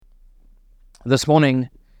This morning,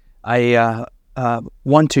 I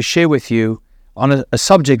want to share with you on a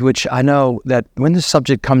subject which I know that when this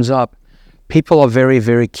subject comes up, people are very,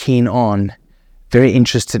 very keen on, very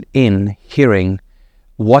interested in hearing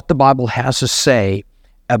what the Bible has to say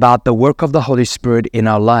about the work of the Holy Spirit in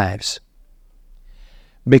our lives.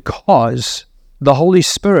 Because the Holy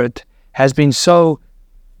Spirit has been so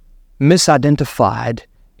misidentified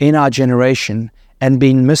in our generation and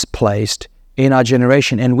been misplaced in our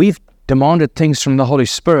generation, and we've demanded things from the Holy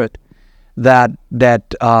Spirit that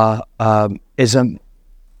is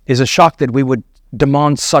a shock that we would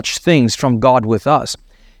demand such things from God with us.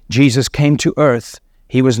 Jesus came to earth.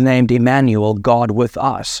 He was named Emmanuel, God with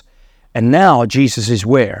us. And now Jesus is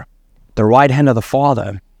where? The right hand of the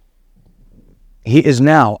Father. He is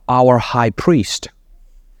now our high priest.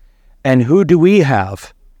 And who do we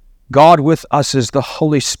have? God with us is the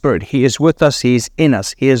Holy Spirit. He is with us. He is in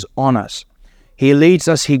us. He is on us. He leads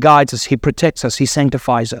us, He guides us, He protects us, He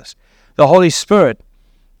sanctifies us. The Holy Spirit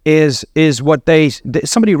is what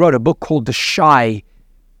somebody wrote a book called The Shy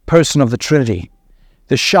Person of the Trinity.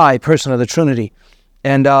 The Shy Person of the Trinity.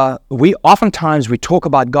 And we talk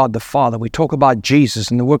about God the Father, we talk about Jesus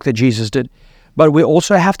and the work that Jesus did, but we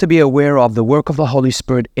also have to be aware of the work of the Holy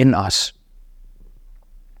Spirit in us.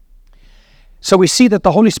 So we see that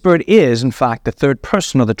the Holy Spirit is, in fact, the third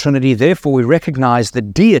person of the Trinity. Therefore, we recognize the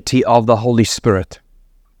deity of the Holy Spirit.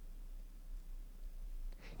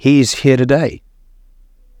 He is here today.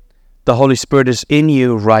 The Holy Spirit is in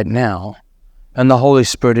you right now, and the Holy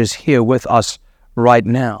Spirit is here with us right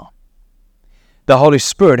now. The Holy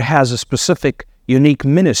Spirit has a specific, unique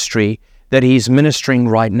ministry that He's ministering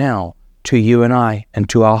right now to you and I and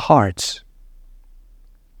to our hearts.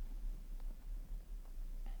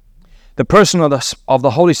 The person of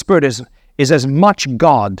the Holy Spirit is as much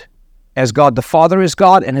God as God the Father is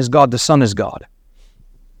God and as God the Son is God.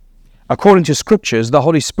 According to Scriptures, the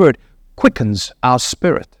Holy Spirit quickens our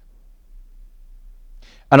spirit.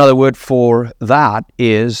 Another word for that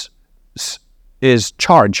is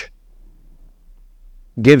charge,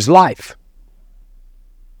 gives life.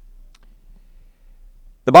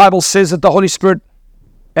 The Bible says that the Holy Spirit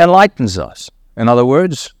enlightens us. In other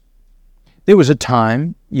words, there was a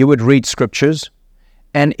time you would read Scriptures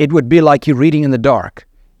and it would be like you're reading in the dark.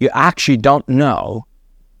 You actually don't know,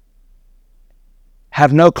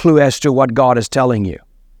 have no clue as to what God is telling you.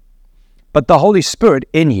 But the Holy Spirit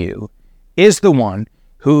in you is the one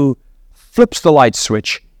who flips the light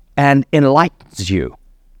switch and enlightens you.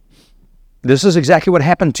 This is exactly what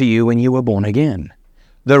happened to you when you were born again.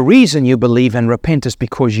 The reason you believe and repent is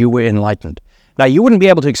because you were enlightened. Now, you wouldn't be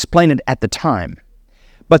able to explain it at the time.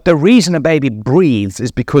 But the reason a baby breathes is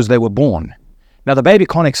because they were born. Now, the baby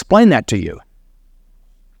can't explain that to you.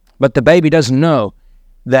 But the baby doesn't know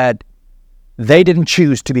that they didn't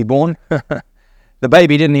choose to be born. The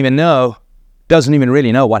baby doesn't even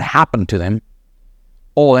really know what happened to them.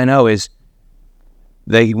 All they know is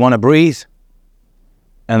they want to breathe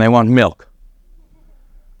and they want milk.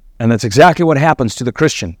 And that's exactly what happens to the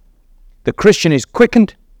Christian. The Christian is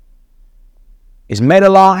quickened, is made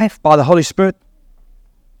alive by the Holy Spirit,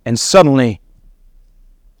 and suddenly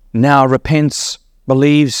now repents,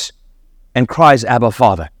 believes, and cries, Abba,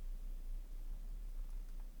 Father.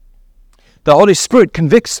 The Holy Spirit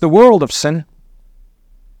convicts the world of sin.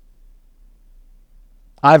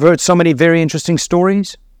 I've heard so many very interesting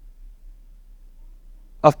stories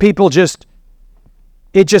of people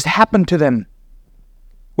it just happened to them,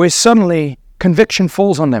 where suddenly conviction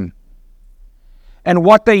falls on them. And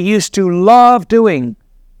what they used to love doing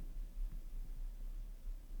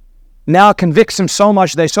now convicts them so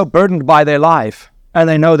much they're so burdened by their life and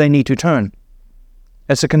they know they need to turn.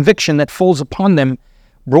 It's a conviction that falls upon them,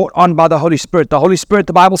 brought on by the Holy Spirit. The Holy Spirit,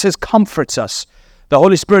 the Bible says, comforts us. The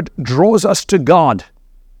Holy Spirit draws us to God.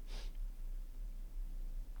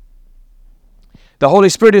 The Holy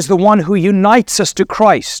Spirit is the one who unites us to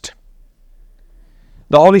Christ.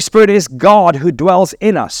 The Holy Spirit is God who dwells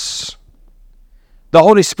in us. The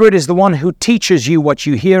Holy Spirit is the one who teaches you what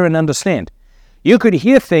you hear and understand. You could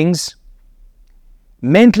hear things,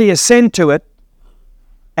 mentally assent to it,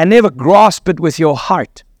 and never grasp it with your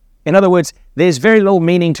heart. In other words, there's very little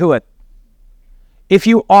meaning to it. If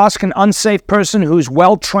you ask an unsaved person who's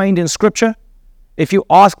well-trained in Scripture, if you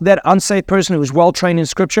ask that unsaved person who's well-trained in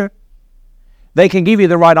Scripture, they can give you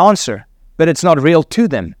the right answer, but it's not real to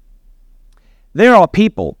them. There are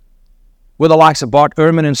people, with the likes of Bart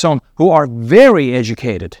Ehrman and so on, who are very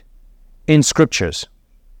educated in Scriptures.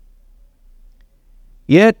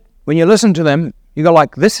 Yet, when you listen to them, you go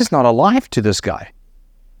like, this is not alive to this guy.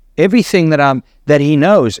 Everything that he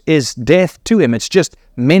knows is death to him. It's just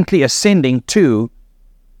mentally ascending to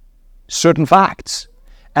certain facts.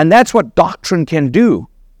 And that's what doctrine can do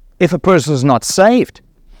if a person is not saved.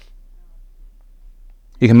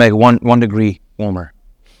 You can make one degree warmer.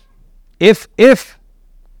 If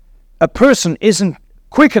a person isn't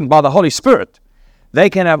quickened by the Holy Spirit, they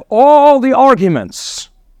can have all the arguments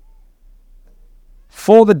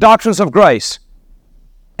for the doctrines of grace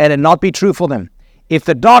and it not be true for them. If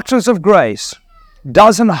the doctrines of grace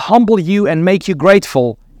doesn't humble you and make you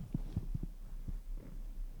grateful,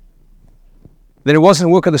 then it wasn't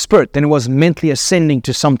a work of the Spirit. Then it was mentally ascending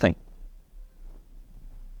to something.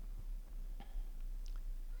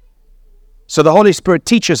 So the Holy Spirit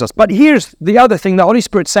teaches us. But here's the other thing. The Holy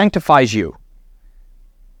Spirit sanctifies you.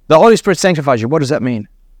 The Holy Spirit sanctifies you. What does that mean?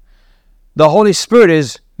 The Holy Spirit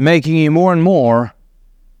is making you more and more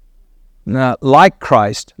like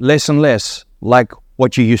Christ, less and less like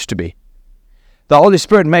what you used to be. The Holy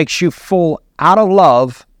Spirit makes you fall out of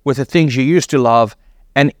love with the things you used to love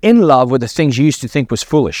and in love with the things you used to think was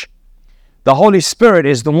foolish. The Holy Spirit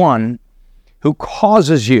is the one who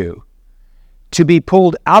causes you to be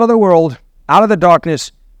pulled out of the world, out of the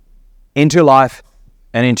darkness, into life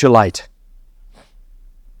and into light.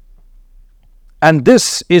 And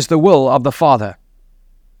this is the will of the Father,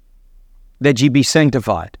 that ye be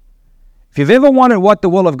sanctified. If you've ever wondered what the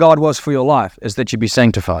will of God was for your life, is that you be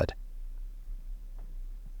sanctified.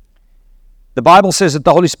 The Bible says that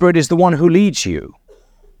the Holy Spirit is the one who leads you.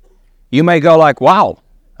 You may go like, wow,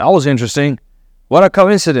 that was interesting. What a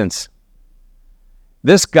coincidence.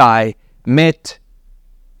 This guy met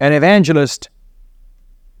an evangelist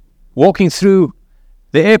walking through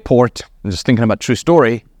the airport. I'm just thinking about a true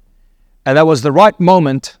story. And that was the right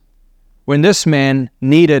moment when this man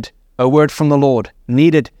needed a word from the Lord,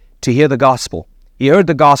 needed to hear the gospel. He heard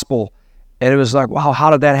the gospel, and it was like, wow,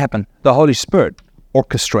 how did that happen? The Holy Spirit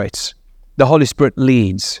orchestrates. The Holy Spirit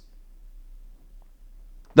leads.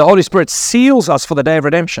 The Holy Spirit seals us for the day of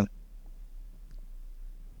redemption.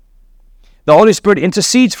 The Holy Spirit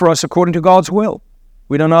intercedes for us according to God's will.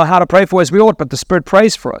 We don't know how to pray for as we ought, but the Spirit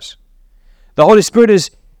prays for us. The Holy Spirit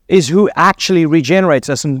is who actually regenerates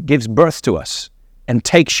us and gives birth to us and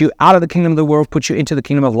takes you out of the kingdom of the world, puts you into the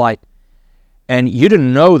kingdom of light. And you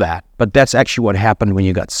didn't know that, but that's actually what happened when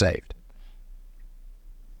you got saved.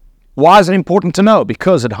 Why is it important to know?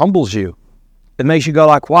 Because it humbles you. It makes you go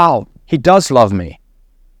like, wow, He does love me.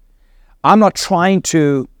 I'm not trying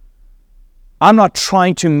to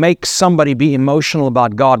make somebody be emotional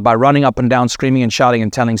about God by running up and down, screaming and shouting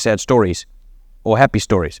and telling sad stories or happy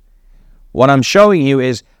stories. What I'm showing you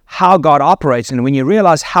is how God operates, and when you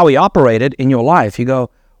realize how He operated in your life, you go,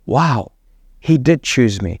 wow, He did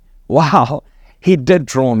choose me. Wow, He did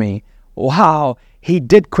draw me. Wow, He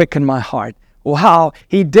did quicken my heart. Wow,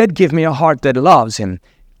 He did give me a heart that loves Him,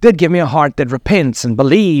 did give me a heart that repents and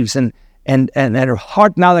believes and a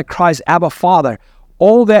heart now that cries, Abba, Father.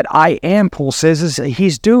 All that I am, Paul says, is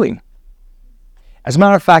He's doing. As a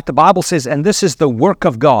matter of fact, the Bible says, and this is the work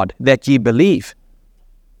of God, that ye believe.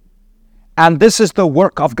 And this is the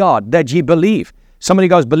work of God, that ye believe. Somebody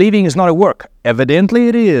goes, believing is not a work. Evidently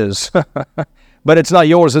it is. But it's not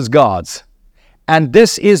yours, it's God's. And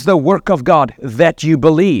this is the work of God, that you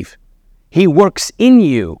believe. He works in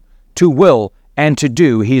you to will and to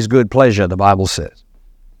do His good pleasure, the Bible says.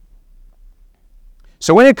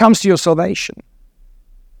 So when it comes to your salvation,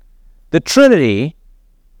 the Trinity,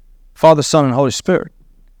 Father, Son, and Holy Spirit,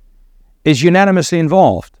 is unanimously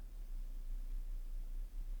involved.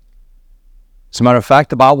 As a matter of fact,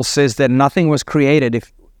 the Bible says that nothing was created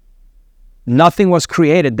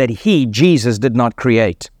that He, Jesus, did not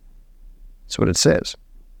create. That's what it says.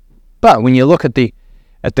 But when you look at the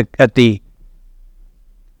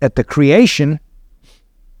creation,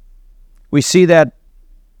 we see that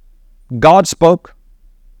God spoke,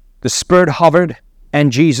 the Spirit hovered,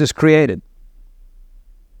 and Jesus created.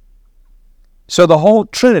 So the whole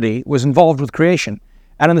Trinity was involved with creation.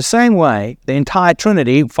 And in the same way, the entire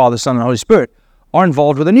Trinity, Father, Son, and Holy Spirit, are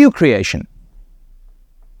involved with a new creation.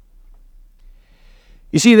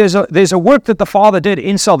 You see, there's a work that the Father did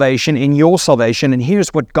in salvation, in your salvation, and here's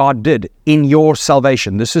what God did in your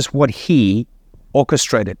salvation. This is what He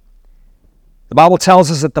orchestrated. The Bible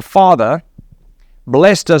tells us that the Father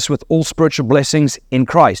blessed us with all spiritual blessings in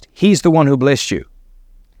Christ. He's the one who blessed you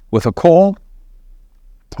with a call,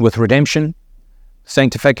 with redemption,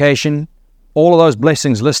 sanctification, all of those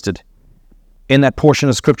blessings listed in that portion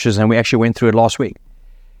of Scriptures, and we actually went through it last week.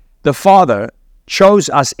 The Father chose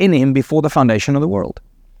us in Him before the foundation of the world.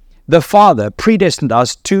 The Father predestined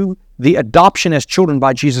us to the adoption as children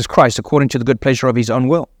by Jesus Christ according to the good pleasure of His own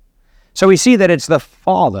will. So we see that it's the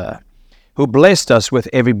Father who blessed us with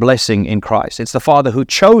every blessing in Christ. It's the Father who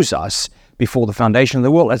chose us before the foundation of the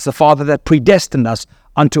world. It's the Father that predestined us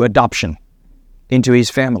unto adoption into His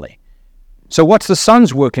family. So what's the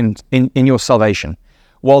Son's work in your salvation?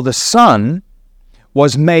 Well, the Son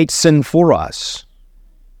was made sin for us.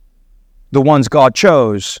 The ones God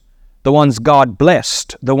chose, the ones God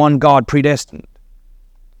blessed, the one God predestined.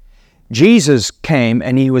 Jesus came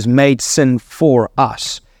and He was made sin for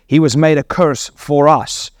us. He was made a curse for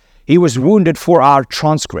us. He was wounded for our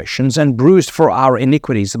transgressions and bruised for our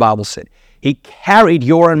iniquities, the Bible said. He carried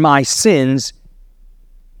your and my sins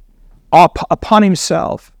upon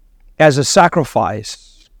Himself as a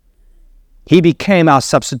sacrifice. He became our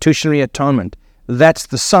substitutionary atonement. That's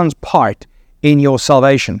the Son's part in your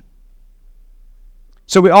salvation.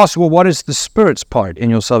 So we ask, well, what is the Spirit's part in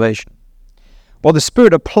your salvation? Well, the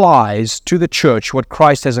Spirit applies to the church what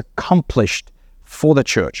Christ has accomplished for the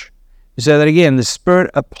church. You say that again. The Spirit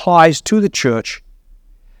applies to the church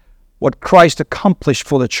what Christ accomplished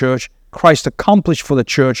for the church. Christ accomplished for the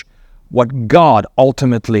church what God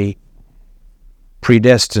ultimately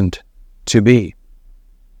predestined to be.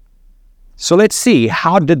 So let's see,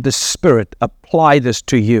 how did the Spirit apply this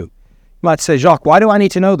to you? You might say, Jacques, why do I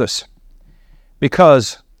need to know this?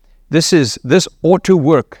 Because this ought to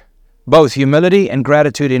work both humility and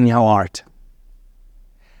gratitude in your heart.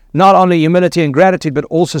 Not only humility and gratitude, but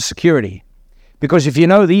also security. Because if you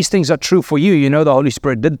know these things are true for you, you know the Holy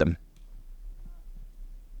Spirit did them.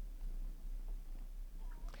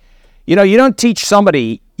 You know, you don't teach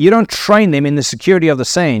somebody, you don't train them in the security of the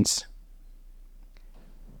saints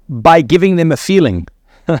by giving them a feeling.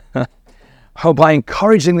 Or by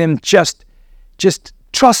encouraging them, just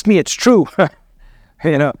trust me, it's true.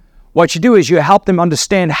 You know, what you do is you help them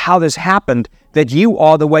understand how this happened, that you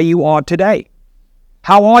are the way you are today.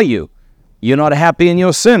 How are you? You're not happy in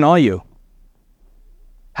your sin, are you?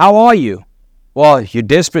 How are you? Well, you're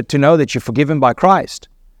desperate to know that you're forgiven by Christ.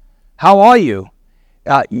 How are you?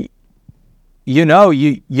 You know,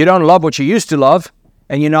 you don't love what you used to love,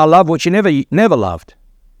 and you now love what you never loved.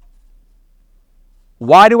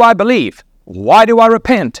 Why do I believe? Why do I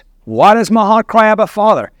repent? Why does my heart cry, Abba,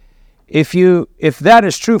 Father? If that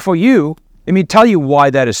is true for you, let me tell you why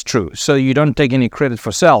that is true, so you don't take any credit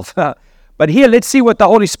for self. But here, let's see what the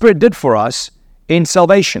Holy Spirit did for us in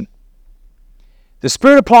salvation. The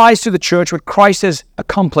Spirit applies to the church what Christ has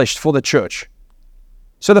accomplished for the church.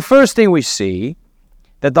 So the first thing we see,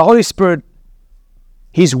 that the Holy Spirit,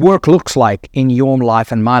 His work looks like in your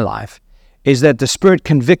life and my life, is that the Spirit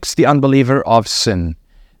convicts the unbeliever of sin.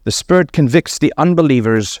 The Spirit convicts the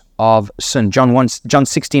unbelievers of sin. John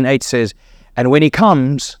 16:8 says, and when He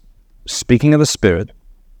comes, speaking of the Spirit,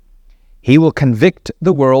 He will convict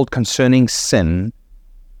the world concerning sin,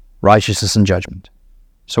 righteousness, and judgment.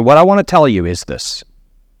 So what I want to tell you is this,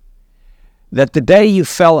 that the day you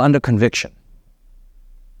fell under conviction,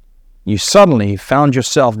 you suddenly found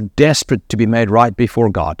yourself desperate to be made right before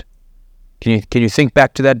God. Can you think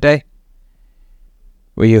back to that day?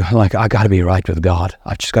 Where you're like, I got to be right with God.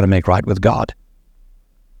 I've just got to make right with God.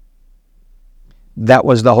 That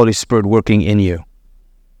was the Holy Spirit working in you.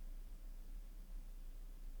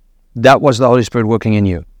 That was the Holy Spirit working in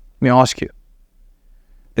you. Let me ask you.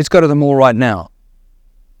 Let's go to the mall right now.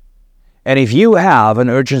 And if you have an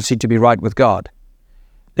urgency to be right with God,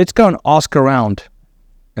 let's go and ask around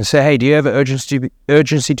and say, hey, do you have an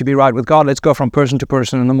urgency to be right with God? Let's go from person to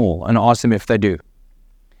person in the mall and ask them if they do.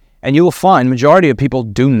 And you will find majority of people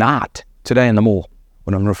do not today in the mall,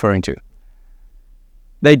 what I'm referring to.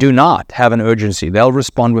 They do not have an urgency. They'll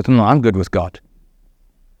respond with, no, I'm good with God.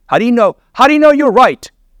 How do you know? How do you know you're right?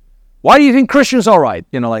 Why do you think Christians are right?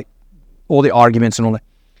 You know, like all the arguments and all that.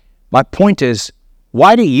 My point is,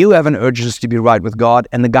 why do you have an urgency to be right with God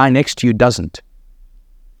and the guy next to you doesn't?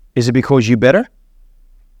 Is it because you're better?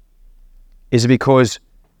 Is it because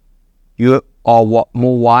you are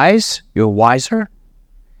more wise? You're wiser?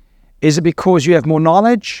 Is it because you have more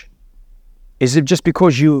knowledge? Is it just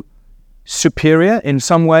because you're superior in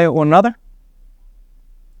some way or another?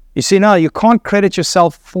 You see, now you can't credit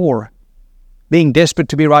yourself for being desperate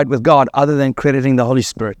to be right with God other than crediting the Holy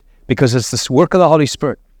Spirit, because it's this work of the Holy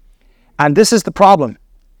Spirit. And this is the problem.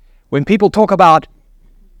 When people talk about,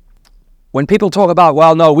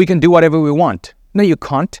 well, no, we can do whatever we want. No, you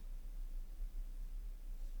can't.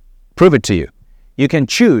 Prove it to you. You can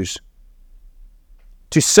choose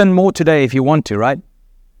to sin more today if you want to, right?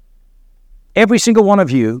 Every single one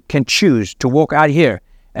of you can choose to walk out here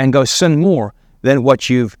and go sin more than what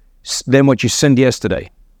you sinned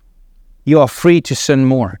yesterday. You are free to sin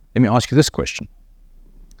more. Let me ask you this question.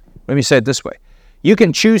 Let me say it this way. You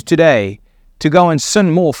can choose today to go and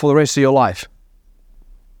sin more for the rest of your life.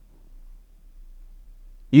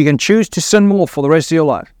 You can choose to sin more for the rest of your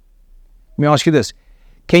life. me ask you this.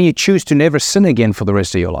 Can you choose to never sin again for the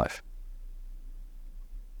rest of your life?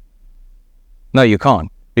 No, you can't,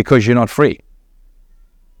 because you're not free.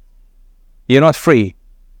 You're not free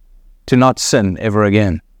to not sin ever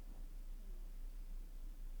again.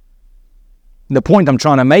 The point I'm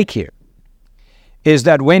trying to make here is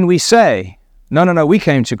that when we say, no, we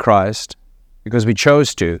came to Christ because we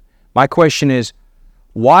chose to, my question is,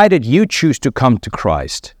 why did you choose to come to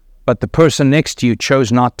Christ, but the person next to you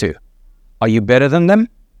chose not to? Are you better than them?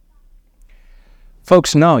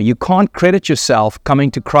 Folks, no, you can't credit yourself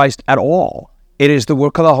coming to Christ at all. It is the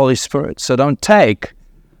work of the Holy Spirit. So don't take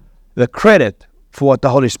the credit for what the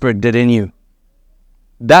Holy Spirit did in you.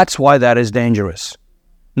 That's why that is dangerous.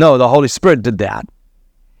 No, the Holy Spirit did that.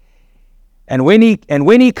 And when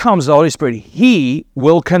he comes, the Holy Spirit, he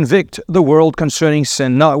will convict the world concerning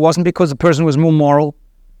sin. No, it wasn't because the person was more moral.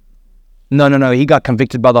 No. He got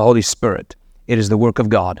convicted by the Holy Spirit. It is the work of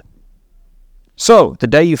God. So, the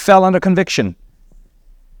day you fell under conviction,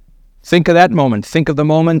 think of that moment. Think of the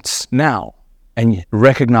moments now. And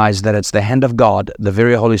recognize that it's the hand of God, the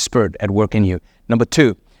very Holy Spirit at work in you. Number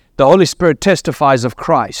 2, the Holy Spirit testifies of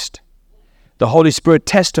Christ. The Holy Spirit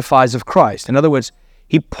testifies of Christ. In other words,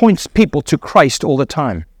 he points people to Christ all the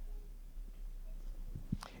time.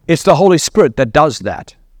 It's the Holy Spirit that does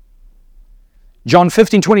that. John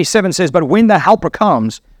 15:27 says, "But when the Helper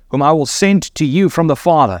comes, whom I will send to you from the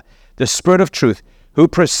Father, the Spirit of truth, who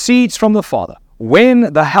proceeds from the Father."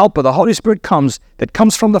 When the Helper, the Holy Spirit comes, that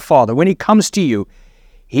comes from the Father, when he comes to you,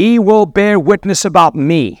 he will bear witness about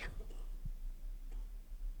me.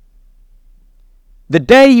 The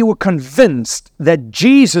day you were convinced that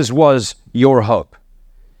Jesus was your hope,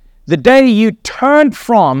 the day you turned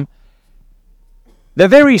from the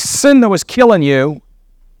very sin that was killing you,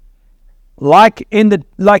 like in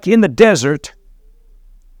the desert,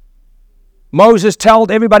 Moses told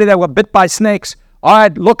everybody that were bit by snakes, all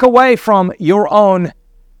right, look away from your own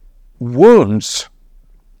wounds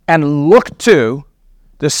and look to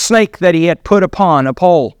the snake that he had put upon a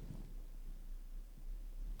pole.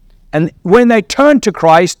 And when they turned to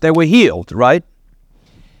Christ, they were healed, right?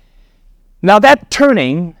 Now that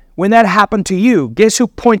turning, when that happened to you, guess who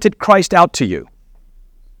pointed Christ out to you?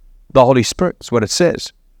 The Holy Spirit is what it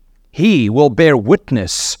says. He will bear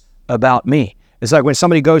witness about me. It's like when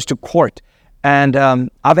somebody goes to court, and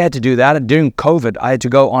I've had to do that. During COVID, I had to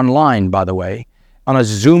go online, by the way, on a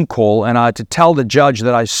Zoom call, and I had to tell the judge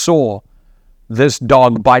that I saw this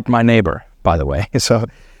dog bite my neighbor, by the way. So,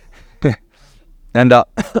 and I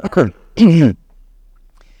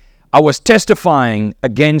was testifying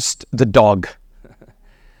against the dog,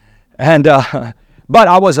 and but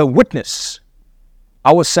I was a witness.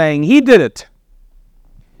 I was saying he did it.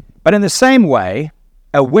 But in the same way,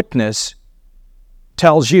 a witness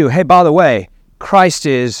tells you, hey, by the way, Christ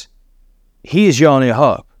he is your only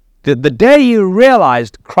hope. The day you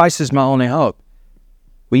realized Christ is my only hope,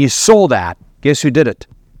 when you saw that, guess who did it?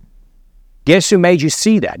 Guess who made you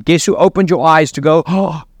see that? Guess who opened your eyes to go,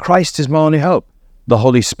 oh, Christ is my only hope? The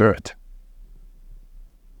Holy Spirit.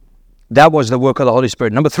 That was the work of the Holy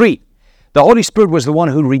Spirit. Number 3, the Holy Spirit was the one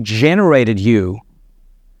who regenerated you.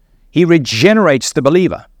 He regenerates the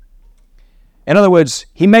believer. In other words,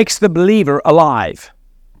 he makes the believer alive.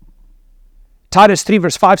 Titus 3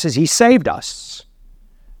 verse 5 says, he saved us,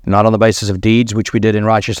 not on the basis of deeds which we did in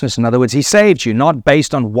righteousness. In other words, he saved you, not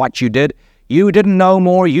based on what you did. You didn't know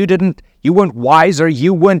more. You weren't wiser.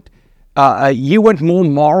 You weren't more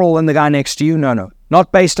moral than the guy next to you. No.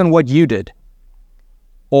 Not based on what you did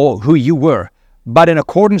or who you were, but in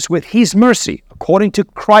accordance with his mercy, according to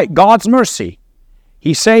God's mercy,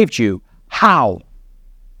 he saved you. How?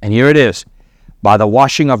 And here it is. By the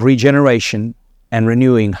washing of regeneration and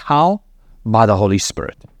renewing. How? By the Holy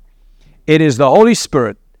Spirit. It is the Holy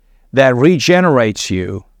Spirit that regenerates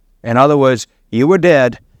you. In other words, you were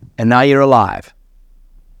dead and now you're alive.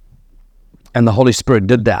 And the Holy Spirit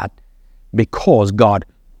did that because God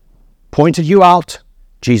pointed you out.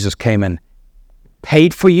 Jesus came and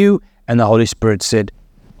paid for you, and the Holy Spirit said,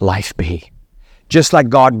 life be. Just like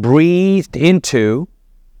God breathed into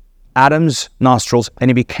Adam's nostrils and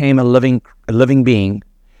he became a living being,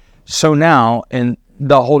 so now in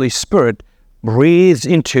the Holy Spirit breathes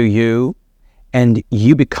into you and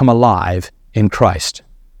you become alive in Christ.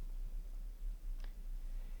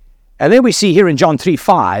 And then we see here in John 3,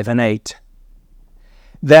 5 and 8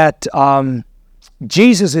 that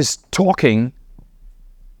Jesus is talking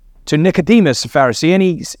to Nicodemus, the Pharisee, and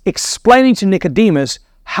he's explaining to Nicodemus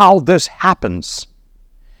how this happens.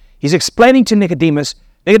 He's explaining to Nicodemus,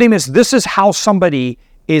 this is how somebody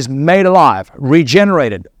is made alive,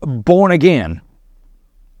 regenerated, born again.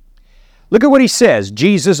 Look at what he says.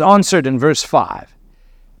 Jesus answered in verse 5.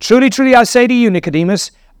 Truly, truly, I say to you, Nicodemus,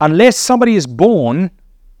 unless somebody is born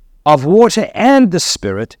of water and the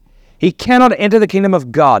Spirit, he cannot enter the kingdom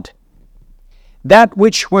of God. That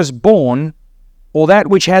which was born, or that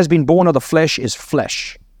which has been born of the flesh is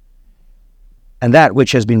flesh, and that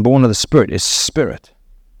which has been born of the Spirit is spirit.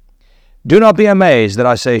 Do not be amazed that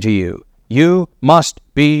I say to you, you must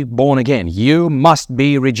be born again. You must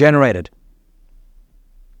be regenerated.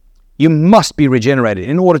 You must be regenerated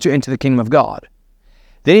in order to enter the kingdom of God.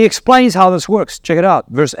 Then he explains how this works. Check it out.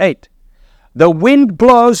 Verse 8. The wind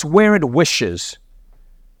blows where it wishes.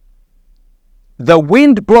 The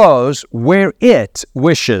wind blows where it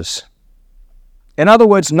wishes. In other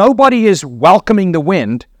words, nobody is welcoming the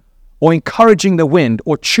wind or encouraging the wind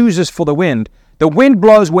or chooses for the wind. The wind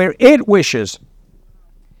blows where it wishes.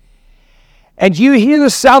 And you hear the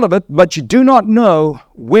sound of it, but you do not know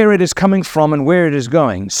where it is coming from and where it is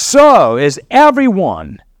going. So is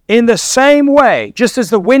everyone in the same way, just as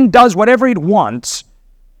the wind does whatever it wants,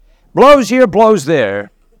 blows here, blows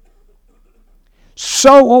there,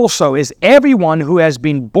 so also is everyone who has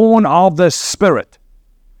been born of the Spirit,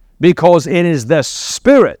 because it is the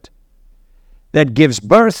Spirit that gives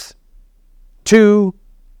birth to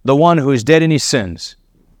the one who is dead in his sins,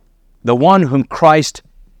 the one whom Christ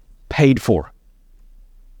paid for.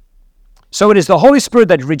 So it is the Holy Spirit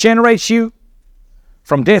that regenerates you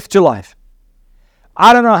from death to life.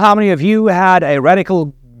 I don't know how many of you had a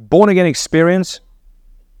radical born-again experience.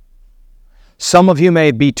 Some of you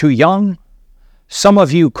may be too young. Some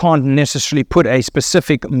of you can't necessarily put a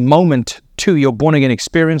specific moment to your born-again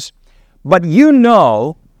experience. But you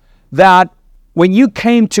know that when you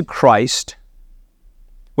came to Christ,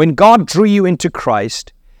 when God drew you into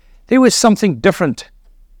Christ, there was something different.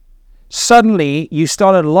 Suddenly, you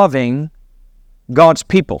started loving God's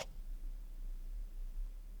people.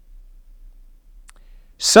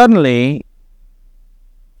 Suddenly,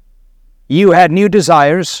 you had new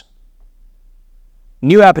desires,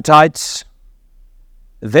 new appetites,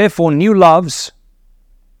 therefore new loves,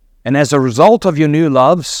 and as a result of your new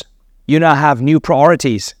loves, you now have new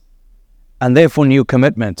priorities, and therefore new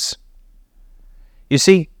commitments. You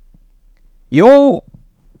see, your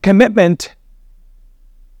commitment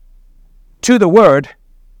to the Word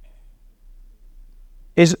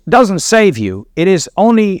doesn't save you. It is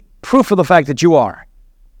only proof of the fact that you are.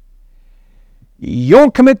 Your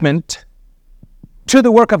commitment to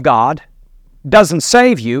the work of God doesn't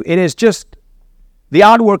save you. It is just the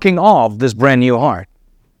outworking of this brand new heart.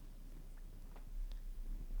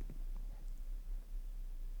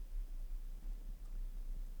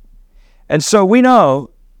 And so we know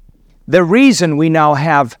the reason we now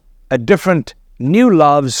have a different new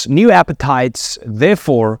loves, new appetites,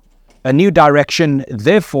 therefore a new direction,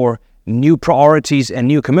 therefore new priorities and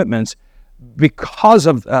new commitments, because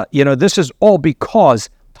of, this is all because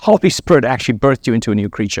the Holy Spirit actually birthed you into a new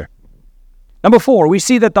creature. Number 4, we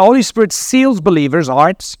see that the Holy Spirit seals believers'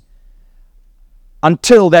 hearts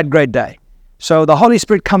until that great day. So the Holy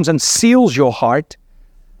Spirit comes and seals your heart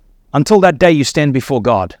until that day you stand before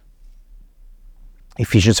God.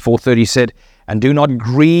 Ephesians 4:30 said, and do not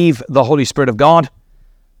grieve the Holy Spirit of God,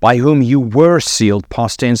 by whom you were sealed,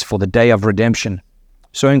 past tense, for the day of redemption.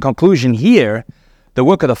 So in conclusion here, the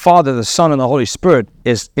work of the Father, the Son, and the Holy Spirit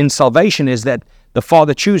is in salvation is that the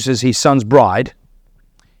Father chooses His Son's bride.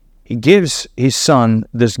 He gives His Son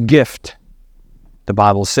this gift, the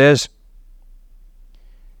Bible says.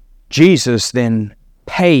 Jesus then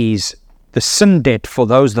pays the sin debt for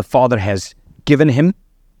those the Father has given Him.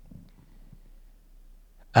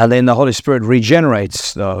 And then the Holy Spirit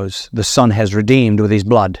regenerates those the Son has redeemed with His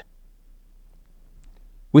blood.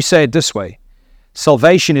 We say it this way.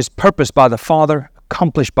 Salvation is purposed by the Father,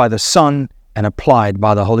 accomplished by the Son, and applied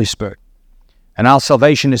by the Holy Spirit. And our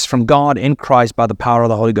salvation is from God in Christ by the power of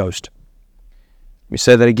the Holy Ghost. We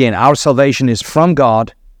say that again. Our salvation is from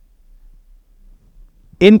God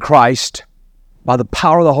in Christ by the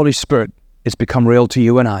power of the Holy Spirit. It's become real to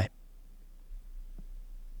you and I.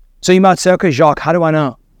 So you might say, okay, Jacques, how do I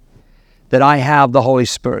know that I have the Holy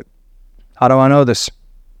Spirit? How do I know this?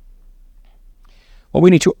 Well, we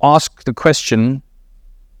need to ask the question.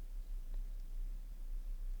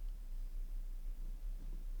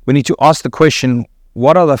 We need to ask the question,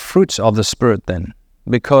 what are the fruits of the Spirit then?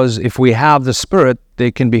 Because if we have the Spirit,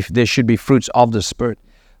 there should be fruits of the Spirit.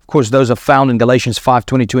 Of course, those are found in Galatians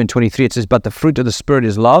 5:22 and 23. It says, but the fruit of the Spirit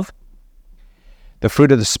is love. The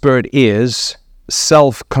fruit of the Spirit is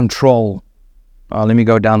self-control. Let me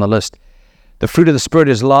go down the list. The fruit of the Spirit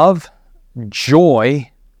is love,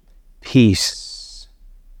 joy, peace,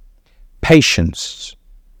 patience,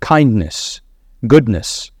 kindness,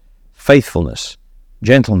 goodness, faithfulness,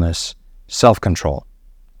 gentleness, self-control.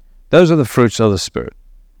 Those are the fruits of the Spirit.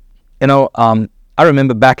 I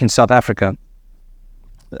remember back in South Africa,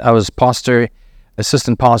 I was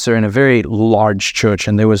assistant pastor in a very large church,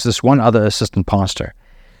 and there was this one other assistant pastor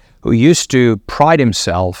who used to pride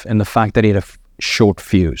himself in the fact that he had a short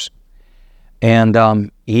fuse. And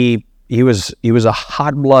he was a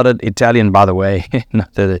hot-blooded Italian, by the way.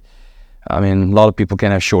 Not that a lot of people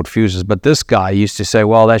can have short fuses, but this guy used to say,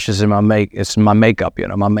 well, that's just it's my makeup,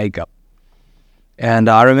 my makeup. And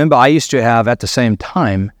I remember I used to have, at the same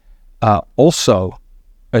time, also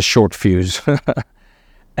a short fuse.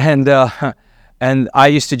 And I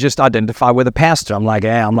used to just identify with the pastor. I'm like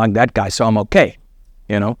that guy, so I'm okay,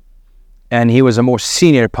 And he was a more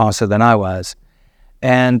senior pastor than I was.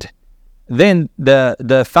 And then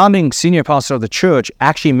the founding senior pastor of the church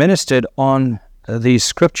actually ministered on these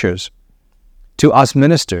scriptures to us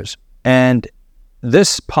ministers. And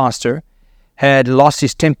this pastor had lost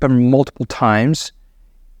his temper multiple times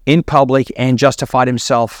in public and justified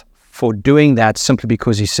himself for doing that simply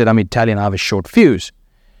because he said, I'm Italian, I have a short fuse.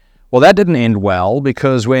 Well, that didn't end well,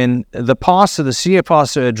 because when the senior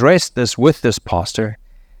pastor addressed this with this pastor,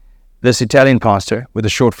 this Italian pastor with a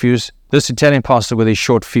short fuse, this Italian pastor with his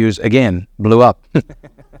short fuse again blew up.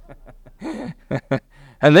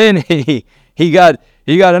 And then he got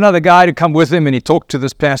another guy to come with him, and he talked to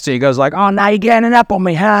this pastor. He goes like, oh, now you're ganging up on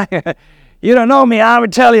me, huh? You don't know me, I'm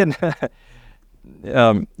Italian.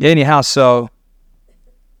 Anyhow, so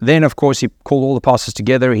then, of course, he called all the pastors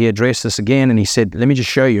together. He addressed this again, and he said, let me just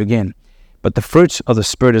show you again. But the fruits of the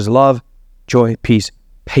Spirit is love, joy, peace,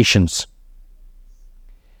 patience,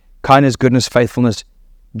 kindness, goodness, faithfulness,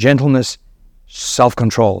 gentleness,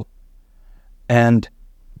 self-control. And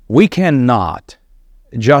we cannot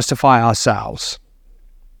justify ourselves.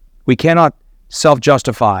 We cannot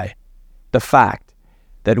self-justify the fact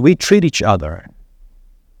that we treat each other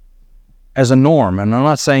as a norm, and I'm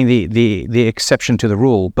not saying the exception to the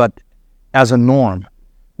rule, but as a norm.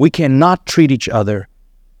 We cannot treat each other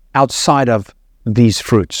outside of these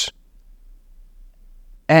fruits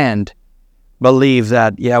and believe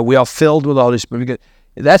that, we are filled with the Holy Spirit. Because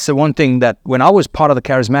that's the one thing that when I was part of the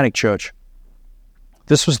charismatic church,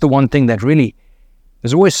 this was the one thing that really, I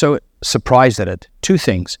was always so surprised at it. Two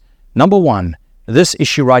things. Number one, this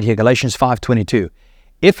issue right here, Galatians 5:22.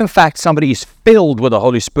 If in fact somebody is filled with the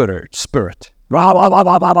Holy Spirit, blah, blah, blah,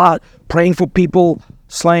 blah, blah, blah, praying for people,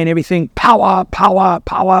 slaying everything, power,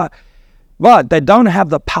 but they don't have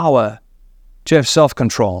the power to have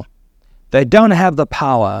self-control. They don't have the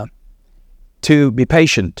power to be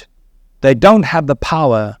patient. They don't have the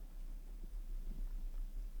power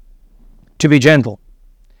to be gentle.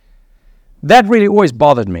 That really always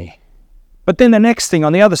bothered me. But then the next thing,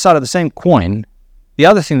 on the other side of the same coin, the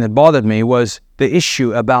other thing that bothered me was the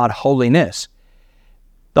issue about holiness.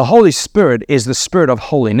 The Holy Spirit is the Spirit of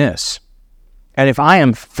holiness. And if I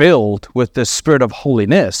am filled with the Spirit of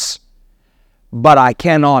holiness, but I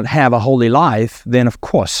cannot have a holy life, then of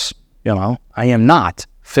course, I am not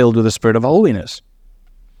filled with the Spirit of holiness.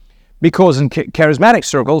 Because in charismatic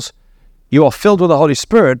circles, you are filled with the Holy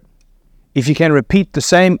Spirit if you can repeat the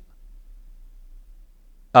same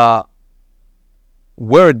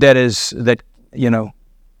word that is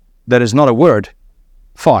not a word,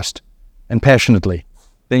 fast and passionately,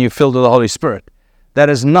 then you're filled with the Holy Spirit. That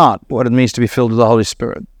is not what it means to be filled with the Holy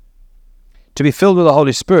Spirit. To be filled with the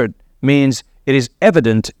Holy Spirit means it is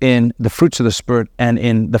evident in the fruits of the Spirit and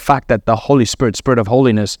in the fact that the Holy Spirit, Spirit of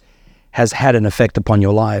holiness, has had an effect upon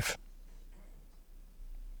your life.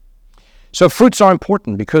 So fruits are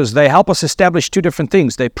important because they help us establish two different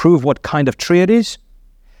things. They prove what kind of tree it is,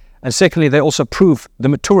 and secondly, they also prove the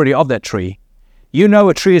maturity of that tree. You know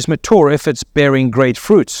a tree is mature if it's bearing great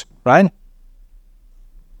fruits, right?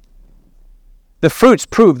 The fruits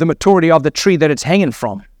prove the maturity of the tree that it's hanging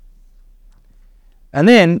from. And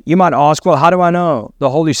then you might ask, well, how do I know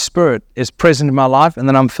the Holy Spirit is present in my life and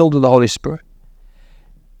then I'm filled with the Holy Spirit?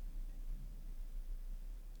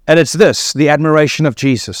 And it's this, the admiration of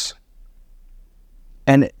Jesus.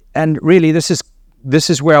 And really, this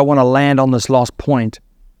is where I want to land on this last point.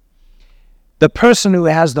 The person who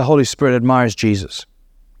has the Holy Spirit admires Jesus.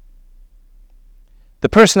 The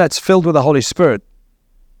person that's filled with the Holy Spirit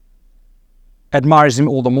admires Him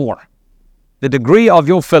all the more. The degree of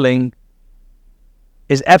your filling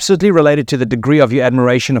is absolutely related to the degree of your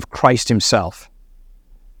admiration of Christ Himself.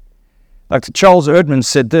 Like Charles Erdman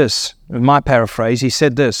said this, in my paraphrase, he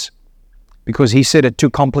said this, because he said it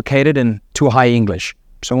too complicated and too high English.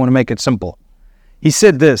 So I want to make it simple. He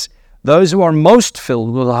said this, those who are most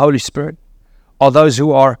filled with the Holy Spirit are those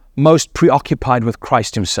who are most preoccupied with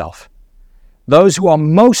Christ Himself. those who are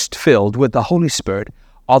most filled with the Holy Spirit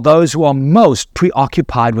are those who are most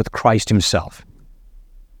preoccupied with Christ himself.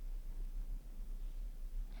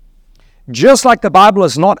 Just like the Bible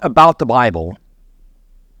is not about the Bible,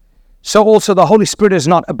 so also the Holy Spirit is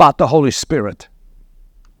not about the Holy Spirit.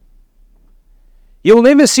 You'll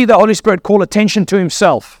never see the Holy Spirit call attention to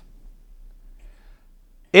himself.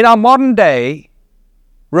 In our modern day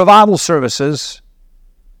revival services,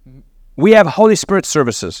 we have Holy Spirit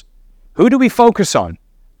services. Who do we focus on?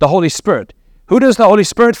 The Holy Spirit. Who does the Holy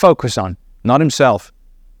Spirit focus on? Not himself.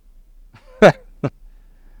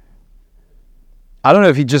 I don't know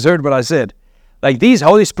if you just heard what I said. Like these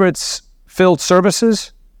Holy Spirit-filled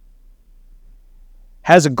services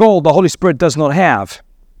has a goal the Holy Spirit does not have.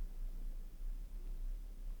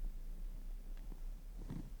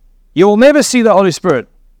 You will never see the Holy Spirit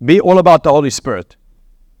be all about the Holy Spirit.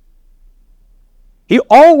 He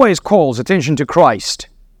always calls attention to Christ.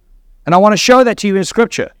 And I want to show that to you in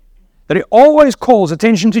Scripture. That he always calls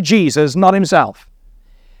attention to Jesus, not himself.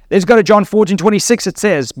 Let's go to John 14:26. It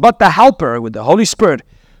says, "But the Helper, with the Holy Spirit,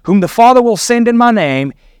 whom the Father will send in my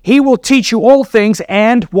name, he will teach you all things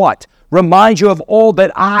and" what? "Remind you of all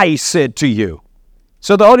that I said to you."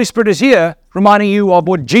 So the Holy Spirit is here reminding you of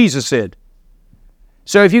what Jesus said.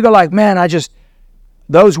 So if you go like, man,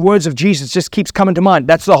 those words of Jesus just keeps coming to mind.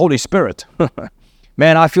 That's the Holy Spirit.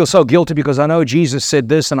 Man, I feel so guilty because I know Jesus said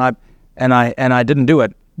this and I didn't do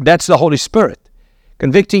it. That's the Holy Spirit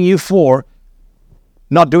convicting you for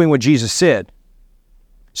not doing what Jesus said.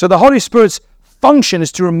 So the Holy Spirit's function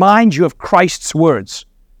is to remind you of Christ's words.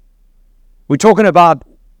 We're talking about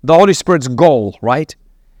the Holy Spirit's goal, right?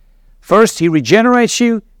 First, he regenerates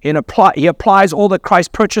you. He applies all that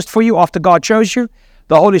Christ purchased for you after God chose you.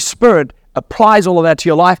 The Holy Spirit applies all of that to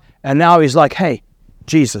your life. And now he's like, hey,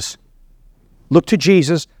 Jesus. Look to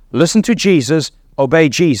Jesus. Listen to Jesus. Obey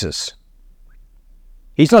Jesus.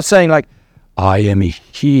 He's not saying like, I am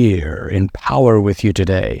here in power with you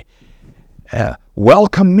today.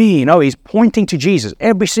 Welcome me. No, he's pointing to Jesus.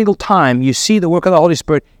 Every single time you see the work of the Holy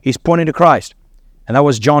Spirit, he's pointing to Christ. And that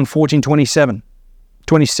was John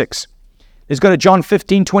 14:26. Let's go to John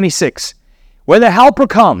 15:26. "When the Helper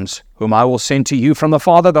comes, whom I will send to you from the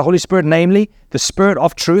Father, the Holy Spirit, namely, the Spirit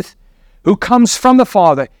of truth, who comes from the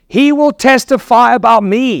Father, he will testify about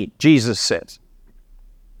me," Jesus says.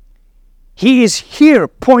 He is here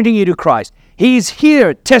pointing you to Christ. He is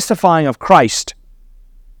here testifying of Christ.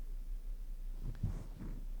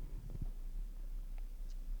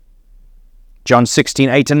 John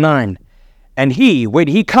 16:8-9. "And he, when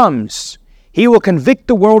he comes, he will convict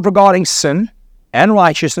the world regarding sin and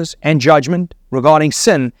righteousness and judgment regarding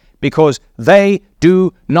sin, because they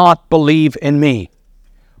do not believe in me."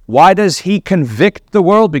 Why does he convict the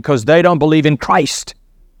world? Because they don't believe in Christ.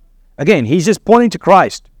 Again, he's just pointing to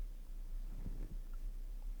Christ.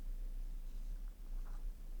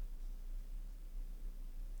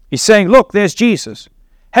 He's saying, look, there's Jesus.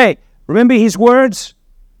 Hey, remember his words?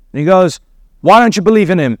 And he goes, why don't you believe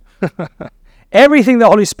in him? Everything the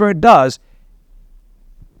Holy Spirit does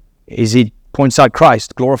is he points out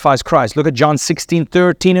Christ, glorifies Christ. Look at John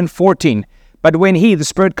 16:13-14. "But when he, the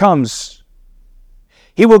Spirit, comes,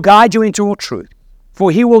 he will guide you into all truth.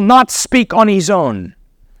 For he will not speak on his own,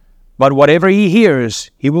 but whatever he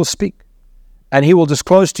hears, he will speak. And he will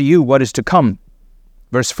disclose to you what is to come."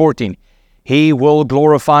 Verse 14. "He will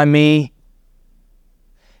glorify me.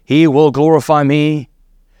 He will glorify me,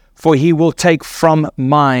 for he will take from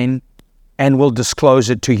mine and will disclose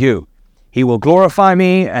it to you." He will glorify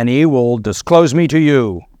me and he will disclose me to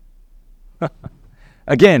you.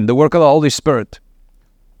 Again, the work of the Holy Spirit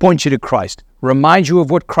points you to Christ, reminds you of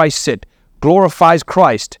what Christ said, glorifies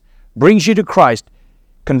Christ, brings you to Christ,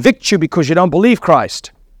 convicts you because you don't believe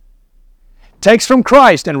Christ, takes from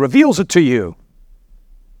Christ and reveals it to you.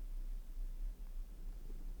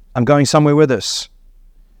 I'm going somewhere with this.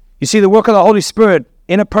 You see, the work of the Holy Spirit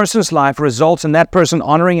in a person's life results in that person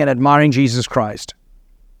honoring and admiring Jesus Christ.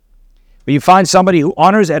 When you find somebody who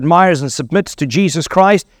honors, admires, and submits to Jesus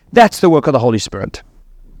Christ, that's the work of the Holy Spirit.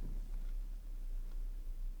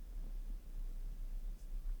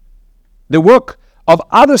 The work of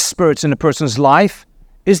other spirits in a person's life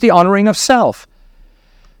is the honoring of self.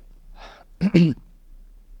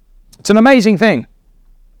 It's an amazing thing.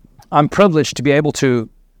 I'm privileged to be able to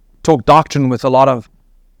talk doctrine with a lot of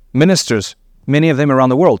ministers, many of them around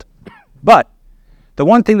the world. But the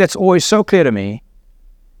one thing that's always so clear to me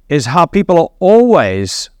is how people are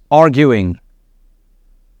always arguing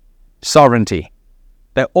sovereignty.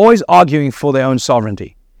 They're always arguing for their own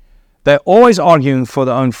sovereignty. They're always arguing for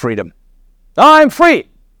their own freedom. I'm free.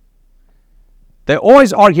 They're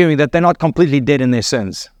always arguing that they're not completely dead in their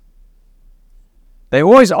sins. They're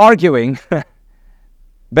always arguing,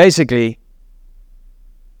 basically,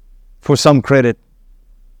 for some credit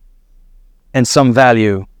and some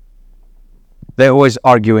value. They're always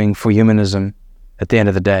arguing for humanism at the end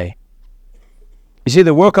of the day. You see,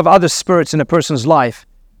 the work of other spirits in a person's life,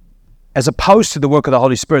 as opposed to the work of the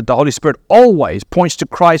Holy Spirit always points to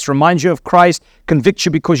Christ, reminds you of Christ, convicts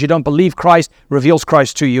you because you don't believe Christ, reveals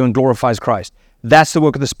Christ to you and glorifies Christ. That's the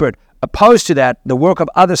work of the Spirit. Opposed to that, the work of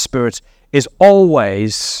other spirits is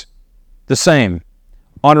always the same.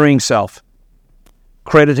 Honoring self,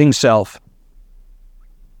 crediting self.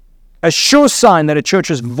 A sure sign that a church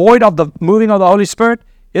is void of the moving of the Holy Spirit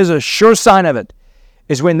is a sure sign of it,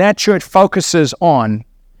 is when that church focuses on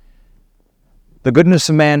the goodness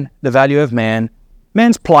of man, the value of man,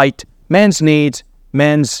 man's plight, man's needs,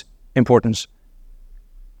 man's importance.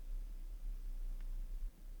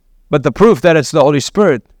 But the proof that it's the Holy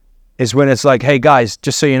Spirit is when it's like, hey guys,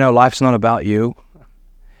 just so you know, life's not about you.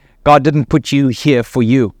 God didn't put you here for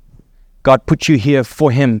you. God put you here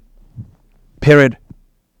for Him. Period.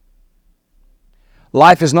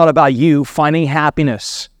 Life is not about you finding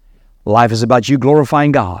happiness. Life is about you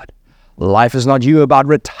glorifying God. Life is not you about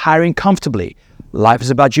retiring comfortably. Life is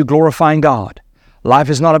about you glorifying God. Life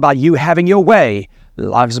is not about you having your way.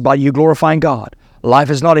 Life is about you glorifying God.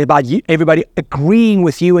 Life is not about you, everybody agreeing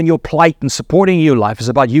with you in your plight and supporting you. Life is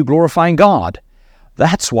about you glorifying God.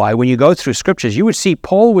 That's why when you go through scriptures, you would see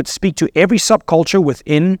Paul would speak to every subculture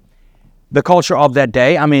within the culture of that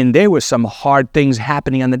day. I mean, there were some hard things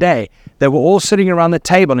happening on the day. They were all sitting around the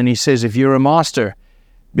table, and he says, if you're a master,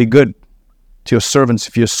 be good to your servants.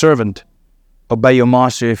 If you're a servant, obey your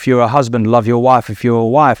master. If you're a husband, love your wife. If you're a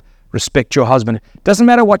wife, respect your husband. Doesn't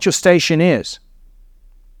matter what your station is.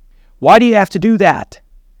 Why do you have to do that?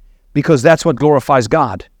 Because that's what glorifies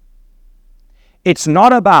God. It's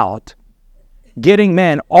not about getting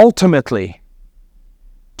man ultimately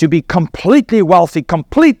to be completely wealthy,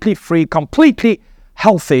 completely free, completely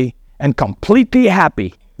healthy, and completely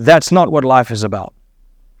happy. That's not what life is about.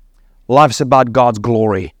 Life's about God's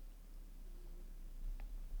glory.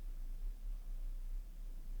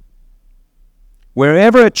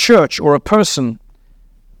 Wherever a church or a person,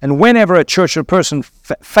 and whenever a church or person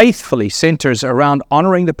faithfully centers around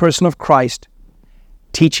honoring the person of Christ,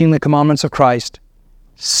 teaching the commandments of Christ,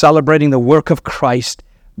 celebrating the work of Christ,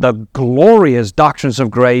 the glorious doctrines of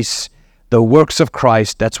grace, the works of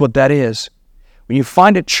Christ, that's what that is. When you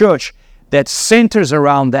find a church that centers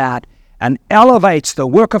around that and elevates the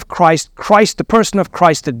work of Christ, Christ, the person of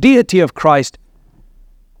Christ, the deity of Christ,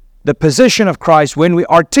 the position of Christ, when we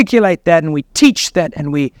articulate that and we teach that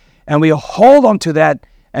and we hold on to that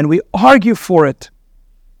and we argue for it,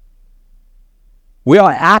 we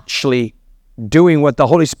are actually doing what the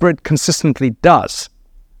Holy Spirit consistently does,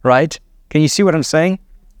 right? Can you see what I'm saying?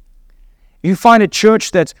 If you find a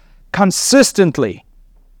church that's consistently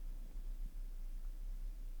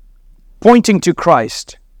pointing to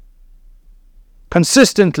Christ,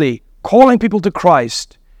 consistently calling people to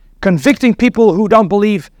Christ, convicting people who don't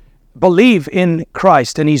believe in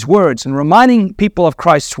Christ and His words, and reminding people of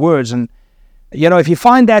Christ's words. And, if you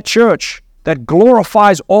find that church that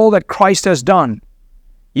glorifies all that Christ has done,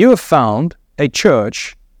 you have found a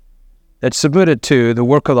church that's submitted to the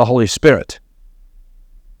work of the Holy Spirit.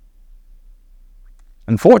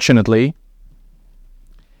 Unfortunately,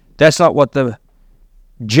 that's not what the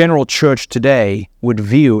general church today would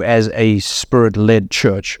view as a Spirit-led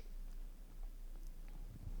church.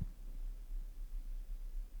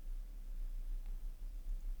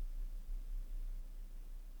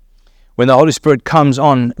 When the Holy Spirit comes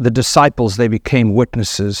on the disciples, they became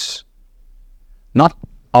witnesses, not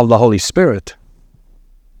of the Holy Spirit,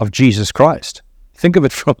 of Jesus Christ. Think of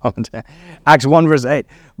it for a moment. Acts 1 verse 8.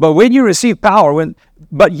 But when you receive power,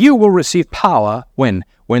 but you will receive power when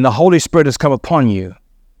the Holy Spirit has come upon you.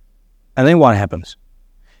 And then what happens?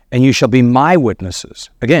 And you shall be my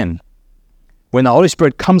witnesses. Again, when the Holy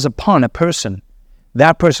Spirit comes upon a person,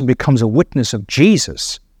 that person becomes a witness of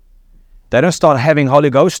Jesus. They don't start having Holy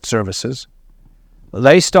Ghost services.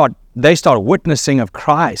 They start witnessing of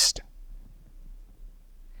Christ.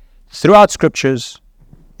 Throughout Scriptures,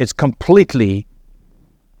 it's completely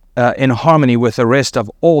in harmony with the rest of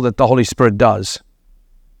all that the Holy Spirit does.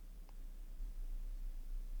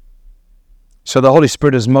 So the Holy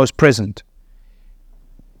Spirit is most present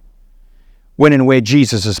when and where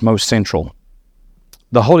Jesus is most central.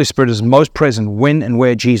 The Holy Spirit is most present when and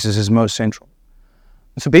where Jesus is most central.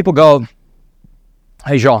 So people go,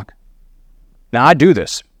 hey Jacques, now I do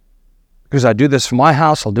this because I do this for my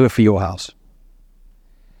house, I'll do it for your house.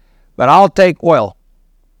 But I'll take oil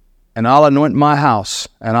and I'll anoint my house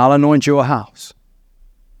and I'll anoint your house.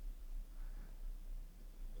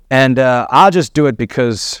 And I'll just do it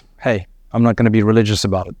because, hey, I'm not going to be religious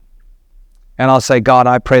about it. And I'll say, God,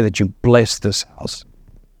 I pray that you bless this house.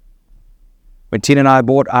 When Tina and I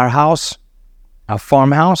bought our house, our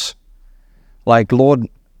farmhouse, like, Lord,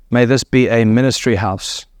 may this be a ministry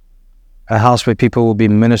house, a house where people will be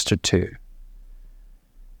ministered to,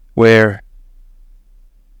 where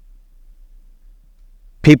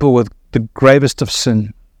people with the gravest of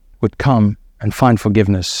sin would come and find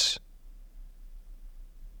forgiveness.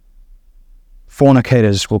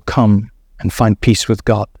 Fornicators will come and find peace with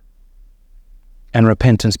God and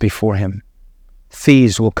repentance before Him.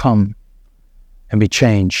 Thieves will come and be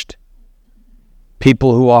changed.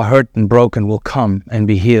 People who are hurt and broken will come and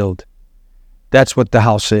be healed. That's what the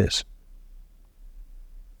house is.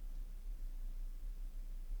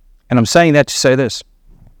 And I'm saying that to say this.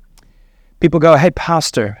 People go, hey,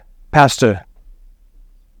 Pastor, could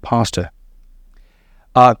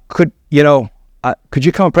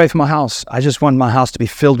you come and pray for my house? I just want my house to be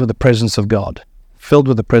filled with the presence of God. Filled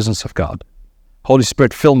with the presence of God. Holy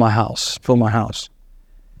Spirit, fill my house. Fill my house.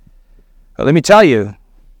 Well, let me tell you,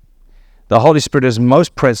 the Holy Spirit is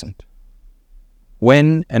most present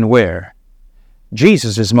when and where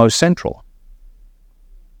Jesus is most central.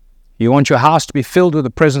 You want your house to be filled with the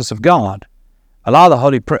presence of God. Allow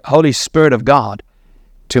the Holy Spirit of God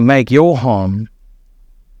to make your home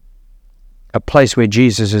a place where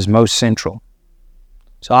Jesus is most central.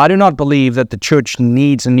 So I do not believe that the church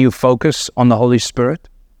needs a new focus on the Holy Spirit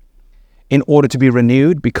in order to be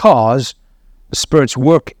renewed, because the Spirit's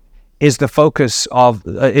work is the focus of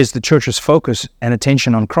is the church's focus and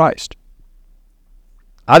attention on Christ.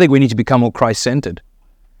 I think we need to become more Christ-centered.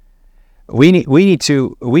 We need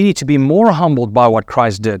to be more humbled by what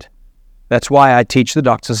Christ did. That's why I teach the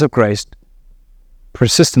doctrines of grace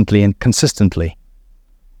persistently and consistently,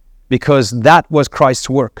 because that was Christ's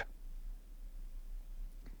work.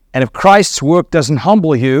 And if Christ's work doesn't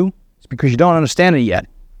humble you, it's because you don't understand it yet.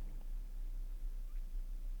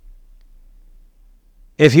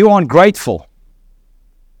 If you aren't grateful,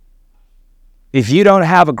 if you don't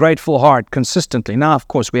have a grateful heart consistently, now of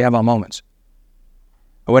course we have our moments.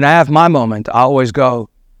 But when I have my moment, I always go,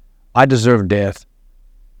 I deserve death.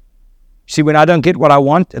 See, when I don't get what I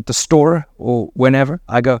want at the store or whenever,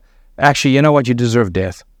 I go, actually, you know what? You deserve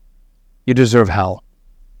death. You deserve hell.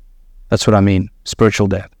 That's what I mean, spiritual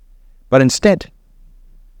death. But instead,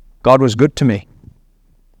 God was good to me.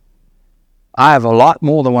 I have a lot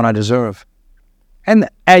more than what I deserve. And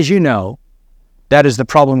as you know, that is the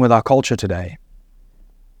problem with our culture today,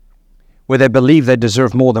 where they believe they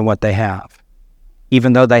deserve more than what they have,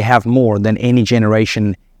 even though they have more than any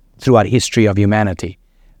generation throughout history of humanity.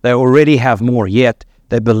 They already have more, yet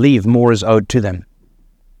they believe more is owed to them.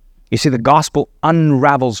 You see, the gospel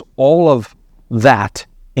unravels all of that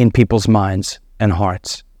in people's minds and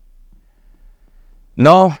hearts.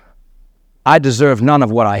 No, I deserve none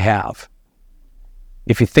of what I have.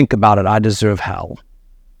 If you think about it, I deserve hell.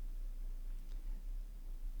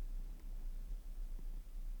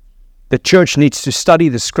 The church needs to study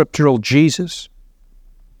the scriptural Jesus.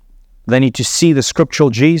 They need to see the scriptural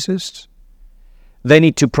Jesus. They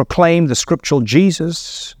need to proclaim the scriptural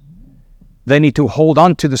Jesus. They need to hold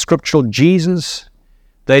on to the scriptural Jesus.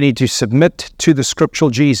 They need to submit to the scriptural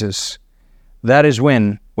Jesus. That is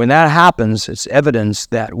when that happens, it's evidence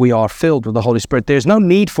that we are filled with the Holy Spirit. There's no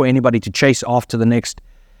need for anybody to chase off to the next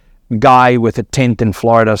guy with a tent in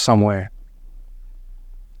Florida somewhere,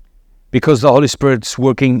 because the Holy Spirit's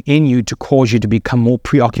working in you to cause you to become more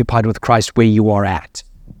preoccupied with Christ where you are at.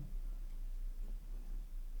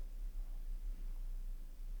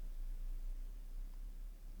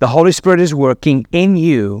 The Holy Spirit is working in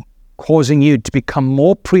you, causing you to become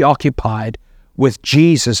more preoccupied with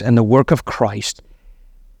Jesus and the work of Christ,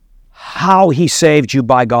 how He saved you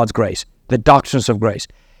by God's grace, the doctrines of grace.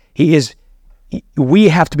 We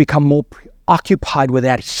have to become more preoccupied with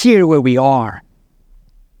that here where we are,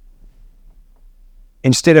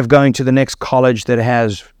 instead of going to the next college that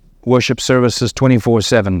has worship services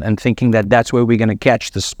 24/7 and thinking that that's where we're going to catch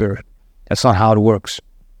the Spirit. That's not how it works.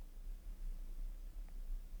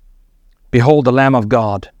 Behold the Lamb of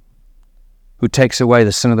God who takes away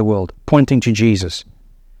the sin of the world, pointing to Jesus.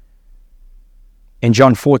 In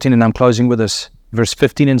John 14, and I'm closing with this, verse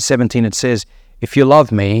 15 and 17, it says, if you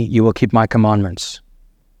love me, you will keep my commandments.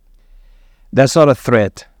 That's not a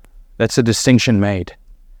threat. That's a distinction made.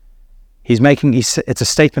 It's a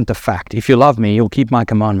statement of fact. If you love me, you'll keep my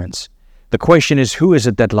commandments. The question is, who is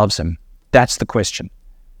it that loves him? That's the question.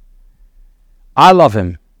 I love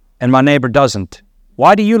him, and my neighbor doesn't.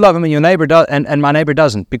 Why do you love him and your neighbor and my neighbor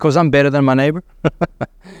doesn't? Because I'm better than my neighbor?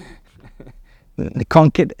 They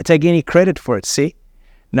can't take any credit for it, see?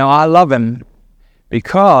 Now I love Him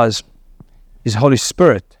because His Holy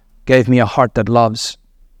Spirit gave me a heart that loves.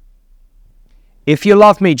 If you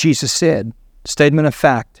love me, Jesus said, statement of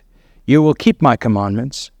fact, you will keep my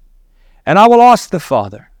commandments, and I will ask the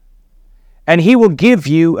Father, and He will give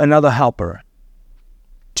you another helper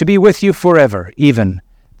to be with you forever, even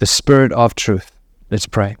the Spirit of truth. Let's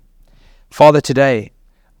pray. Father, today,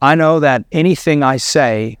 I know that anything I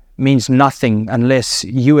say means nothing unless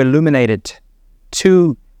you illuminate it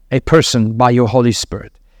to a person by your Holy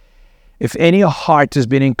Spirit. If any heart has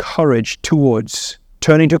been encouraged towards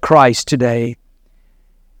turning to Christ today,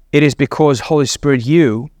 it is because, Holy Spirit,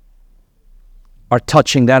 you are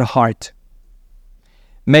touching that heart.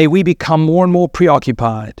 May we become more and more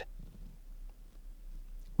preoccupied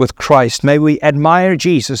with Christ. May we admire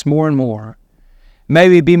Jesus more and more. May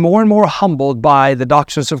we be more and more humbled by the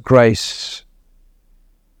doctrines of grace.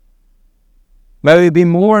 May we be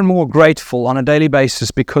more and more grateful on a daily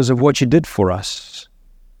basis because of what you did for us.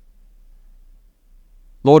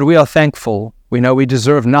 Lord, we are thankful. We know we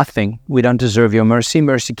deserve nothing. We don't deserve your mercy.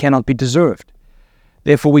 Mercy cannot be deserved.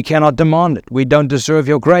 Therefore, we cannot demand it. We don't deserve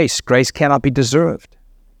your grace. Grace cannot be deserved.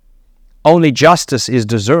 Only justice is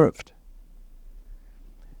deserved.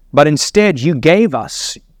 But instead, you gave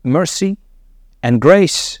us mercy and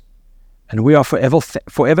grace, and we are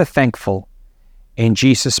forever thankful. In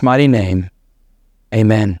Jesus' mighty name,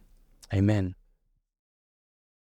 amen. Amen.